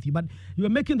agree with you, but you were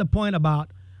making the point about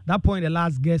that point the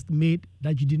last guest made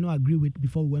that you did not agree with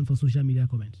before we went for social media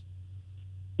comments.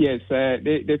 Yes,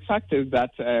 the fact is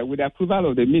that with the approval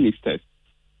of the ministers,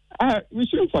 we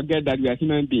shouldn't forget that we are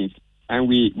human beings and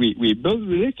we build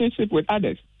relationship with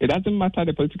others. It doesn't matter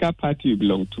the political party you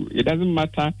belong to. It doesn't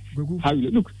matter how you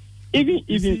look. Even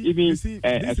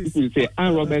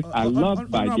armed robbers are loved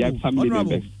by their family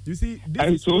members.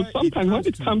 And so sometimes when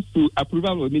it comes to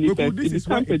approval of ministers, it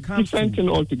becomes a different thing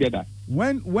altogether.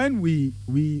 When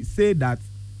we say that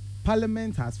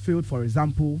Parliament has failed, for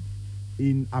example,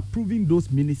 in approving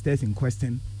those ministers in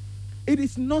question, it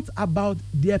is not about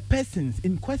their persons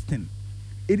in question.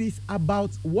 It is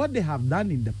about what they have done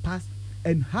in the past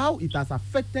and how it has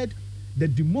affected the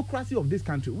democracy of this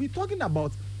country. We're talking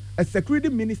about a security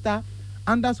minister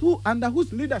under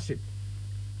whose leadership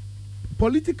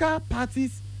political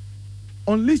parties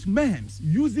unleash mayhem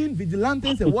using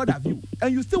vigilantes and what have you,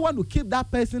 and you still want to keep that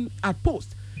person at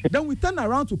post. Then we turn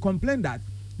around to complain that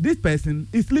this person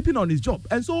is sleeping on his job.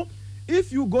 And so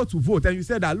if you go to vote and you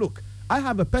say that, look, I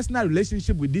have a personal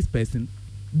relationship with this person,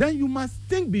 then you must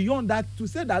think beyond that to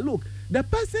say that, look, the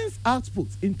person's output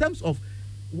in terms of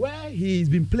where he's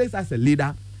been placed as a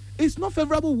leader is not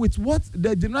favorable with what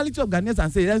the generality of Ghanaians are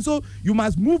saying. And so you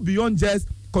must move beyond just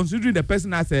considering the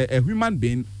person as a human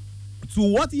being to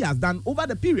what he has done over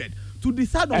the period to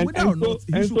decide on whether or not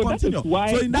he should continue.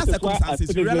 So in that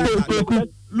circumstances, you realize that,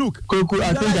 look, Koku,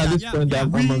 I think at this point that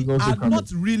we are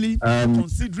not really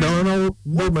considering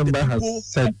what the people,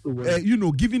 said,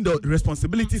 giving the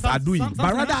responsibilities are doing,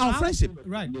 but rather our friendship.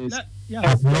 Right.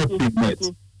 Has not been met.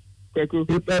 That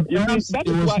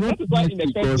is why in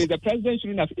the first place, the president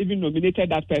shouldn't have even nominated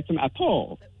that person at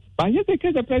all. But here's the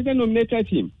case, the president nominated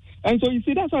him. And so you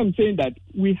see, that's why I'm saying that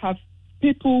we have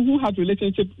people who have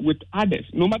relationship with others,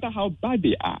 no matter how bad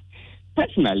they are.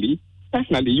 Personally,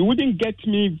 you wouldn't get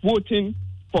me voting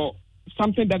for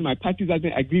something that my party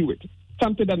doesn't agree with,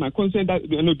 something that my constituents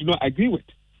do not agree with.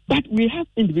 But we have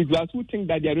individuals who think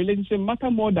that their relationship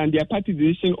matter more than their party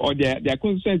decision or their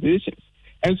constituent decisions.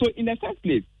 And so in the first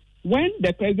place, when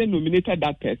the president nominated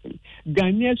that person,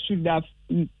 Ghanaians should have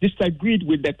disagreed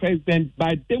with the president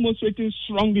by demonstrating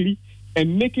strongly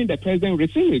and making the president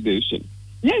rescind his decision.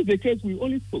 Yes, the case we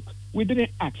only spoke, we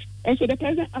didn't act, and so the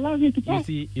president allowed him to pass.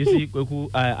 You see, Kweku,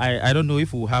 I don't know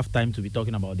if we'll have time to be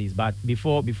talking about this, but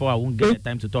before I won't get the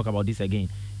time to talk about this again.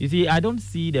 You see, I don't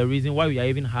see the reason why we are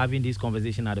even having this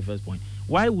conversation at the first point.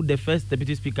 Why would the first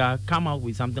deputy speaker come out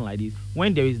with something like this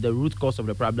when there is the root cause of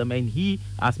the problem, and he,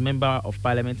 as member of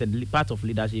parliament and part of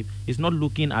leadership, is not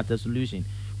looking at a solution?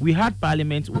 We had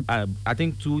parliament, I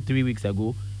think 2-3 weeks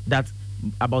ago, that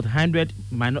about 100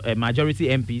 majority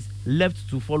MPs left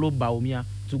to follow Bawumia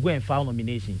to go and file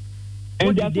nomination.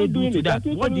 What did they do to that?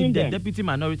 What did the deputy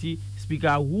minority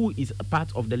speaker, who is a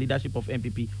part of the leadership of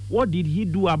MPP, what did he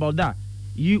do about that?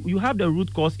 You have the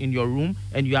root cause in your room,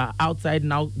 and you are outside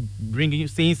now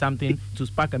saying something to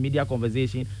spark a media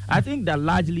conversation. I think that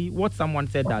largely what someone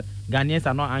said, that Ghanaians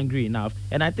are not angry enough,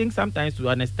 and I think sometimes to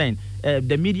understand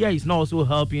the media is not also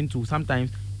helping to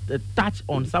sometimes touch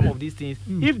on some of these things.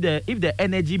 If the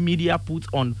energy media puts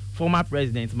on former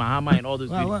presidents Mahama and all those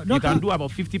things, you can do about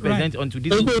 50% onto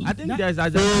this. I think there's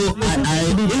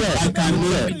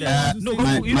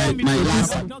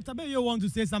Dr. Bayo wants to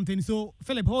say something. So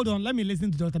Philip, hold on. Let me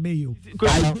listen to Dr. Bayo.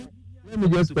 Let me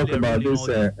just talk about this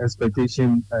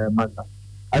expectation matter.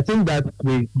 I think that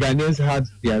the Ghanaians had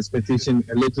the expectation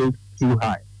a little too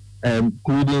high,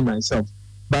 including myself.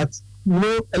 But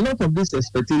a lot of this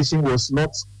expectation was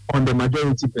not on the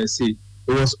majority per se.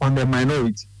 It was on the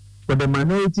minority. For the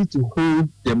minority to hold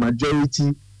the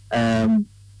majority down,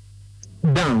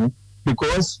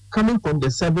 because coming from the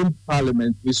 7th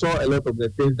parliament, we saw a lot of the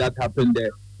things that happened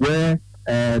there, where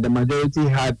the majority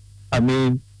had,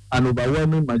 an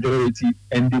overwhelming majority,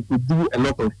 and they could do a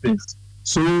lot of things.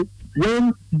 So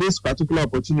when this particular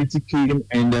opportunity came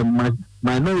and the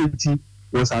minority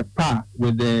was at par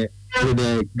with the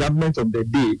government of the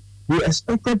day, we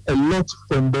expected a lot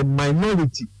from the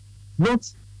minority, not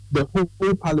the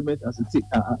whole parliament as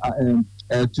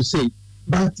to say.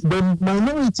 But the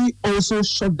minority also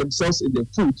shot themselves in the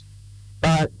foot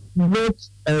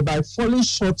by falling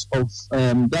short of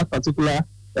that particular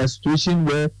situation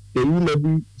where the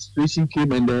e-levy situation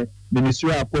came and the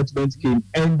ministerial appointment came,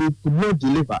 and they could not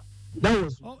deliver. That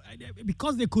was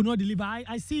because they could not deliver.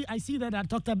 I see that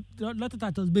Dr.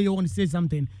 Titus Bayo want to say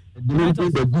something.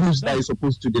 Delivering the goods that is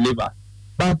supposed to deliver.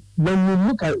 But when you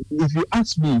look at, if you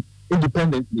ask me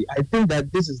independently, I think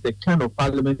that this is the kind of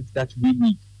parliament that we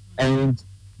need. And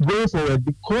going forward,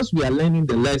 because we are learning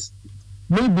the lesson,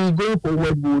 maybe going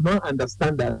forward we will not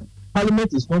understand that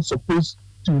parliament is not supposed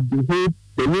to behave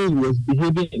the way it was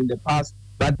behaving in the past,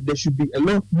 but there should be a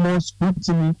lot more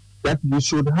scrutiny, that we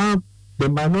should have the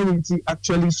minority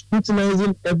actually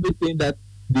scrutinizing everything that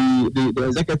the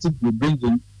executive will bring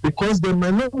in, because the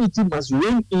minority must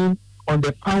rein in on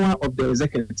the power of the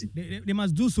executive. They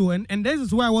must do so, and this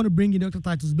is why I want to bring in Dr.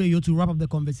 Titus Bayo to wrap up the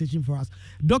conversation for us.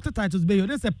 Dr. Titus Bayo,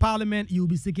 this is a parliament you'll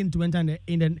be seeking to enter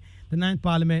in the 9th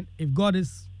parliament. If God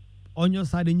is on your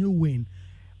side and you win,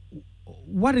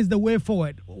 what is the way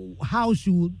forward? How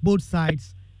should both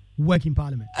sides work in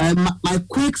Parliament? My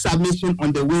quick submission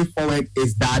on the way forward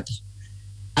is that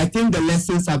I think the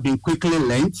lessons have been quickly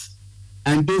learned,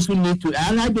 and those who need to,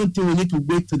 and I don't think we need to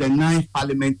wait to the 9th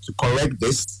Parliament to correct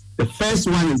this. The first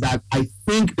one is that I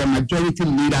think the majority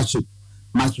leadership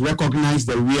must recognize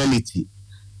the reality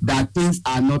that things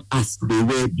are not as they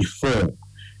were before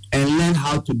and learn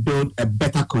how to build a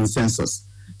better consensus.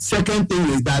 Second thing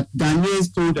is that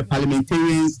Ghanaians told the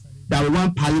parliamentarians that we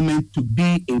want Parliament to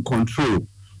be in control.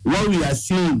 What we are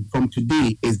seeing from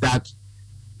today is that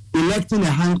electing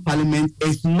a hung Parliament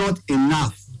is not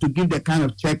enough to give the kind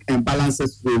of check and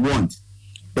balances we want.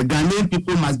 The Ghanaian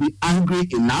people must be angry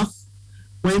enough.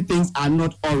 When things are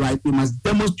not all right, we must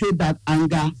demonstrate that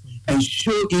anger and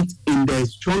show it in the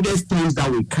strongest terms that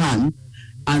we can.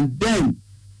 And then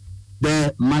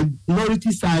the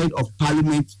minority side of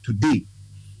Parliament today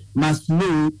must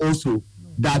know also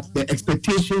that the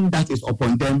expectation that is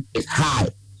upon them is high.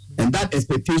 And that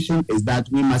expectation is that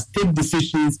we must take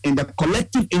decisions in the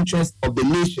collective interest of the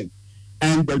nation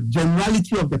and the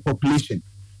generality of the population,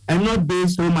 and not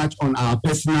based so much on our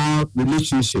personal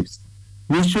relationships.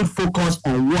 We should focus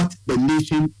on what the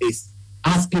nation is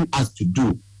asking us to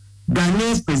do.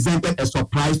 Ghanaians presented a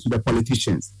surprise to the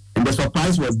politicians, and the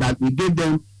surprise was that we gave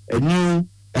them a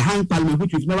hung Parliament,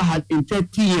 which we've never had in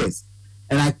 30 years.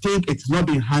 And I think it's not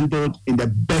been handled in the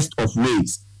best of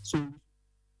ways. So,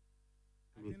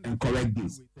 and correct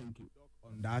this. Thank you.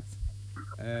 On that,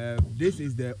 this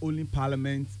is the only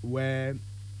Parliament where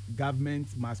government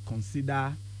must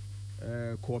consider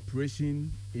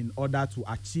cooperation in order to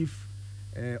achieve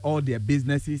all their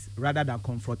businesses rather than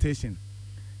confrontation.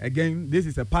 Again, this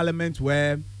is a Parliament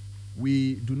where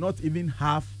we do not even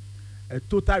have a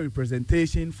total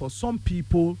representation for some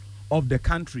people of the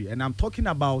country, and I'm talking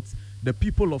about the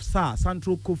people of SAR,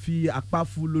 Central Kofi,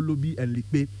 Akpafu, Lulubi, and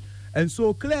Likpe. And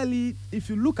so clearly, if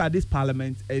you look at this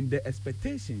Parliament and the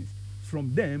expectations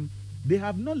from them, they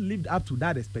have not lived up to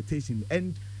that expectation,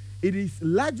 and it is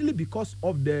largely because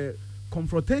of the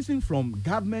confrontation from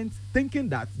government thinking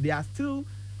that they are still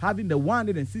having the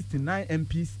 169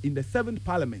 MPs in the 7th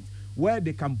Parliament where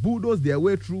they can bulldoze their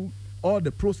way through all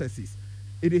the processes.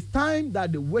 It is time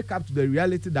that they wake up to the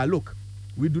reality that, look,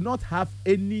 we do not have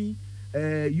any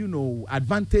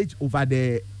advantage over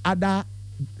the other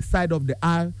side of the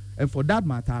aisle, and for that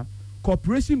matter,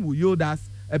 cooperation will yield us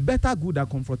a better good than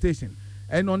confrontation.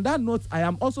 And on that note, I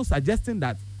am also suggesting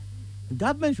that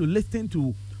government should listen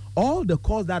to all the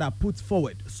calls that are put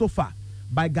forward so far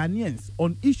by Ghanaians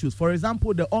on issues. For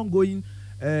example, the ongoing,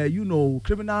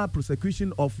 criminal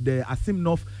prosecution of the Asim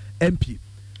North MP,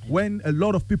 when a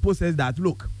lot of people says that,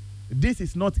 look, this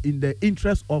is not in the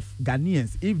interest of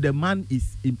Ghanaians. If the man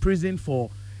is in prison for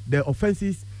the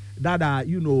offenses that are,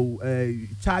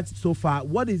 charged so far,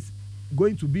 what is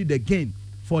going to be the gain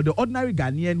for the ordinary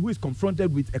Ghanaian who is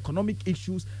confronted with economic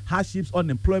issues, hardships,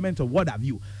 unemployment, or what have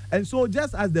you? And so,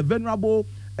 just as the venerable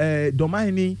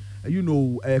Domahini,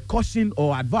 cautioned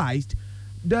or advised,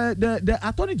 the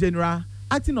Attorney General,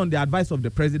 acting on the advice of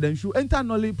the President, should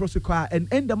internally prosecute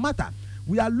and end the matter.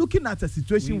 We are looking at a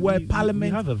situation where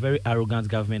Parliament... We have a very arrogant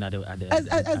government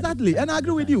exactly, and I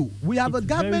agree with you. We have a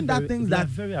government that thinks that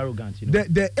very arrogant,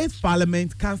 the 8th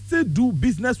Parliament can still do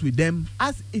business with them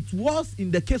as it was in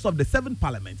the case of the 7th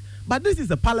Parliament. But this is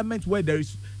a Parliament where there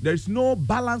is no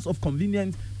balance of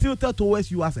convenience tilted towards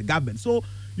you as a government. So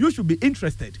you should be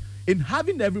interested in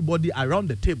having everybody around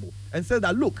the table and say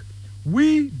that, look,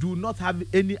 we do not have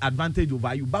any advantage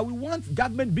over you, but we want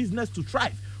government business to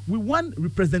thrive. We want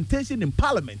representation in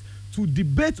Parliament to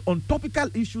debate on topical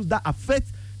issues that affect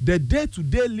the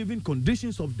day-to-day living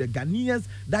conditions of the Ghanaians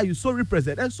that you so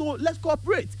represent. And so let's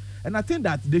cooperate. And I think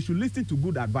that they should listen to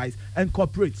good advice and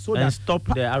cooperate so and that stop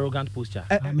the arrogant posture.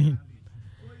 I mean,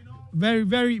 very,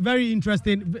 very, very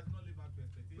interesting.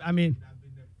 I mean,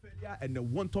 and the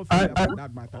one top about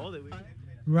that matter.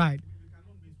 Right.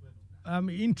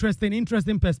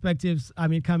 Interesting perspectives,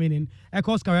 coming in.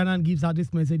 Ekos Karanan gives out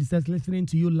this message. He says, listening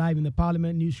to you live in the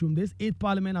Parliament newsroom. This 8th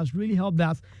Parliament has really helped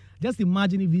us. Just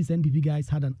imagine if these NPP guys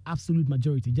had an absolute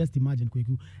majority. Just imagine,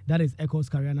 Kweku. That is Ekos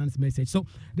Karayanan's message. So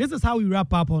this is how we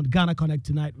wrap up on Ghana Connect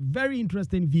tonight. Very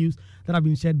interesting views that have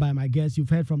been shared by my guests. You've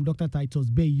heard from Dr.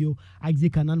 Titus Bayo,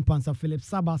 Isaac Anan Pansa, Philip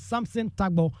Saba, Samson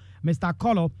Tagbo, Mr.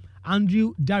 Kolo,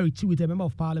 Andrew Darichi, with a member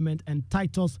of Parliament, and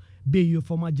Titus Bayo,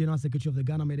 former General Secretary of the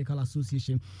Ghana Medical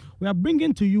Association. We are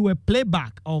bringing to you a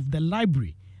playback of The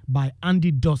Library by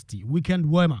Andy Dusty. Weekend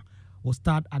Warmer will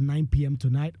start at 9 p.m.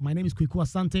 tonight. My name is Kweku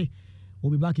Asante.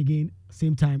 We'll be back again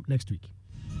same time next week.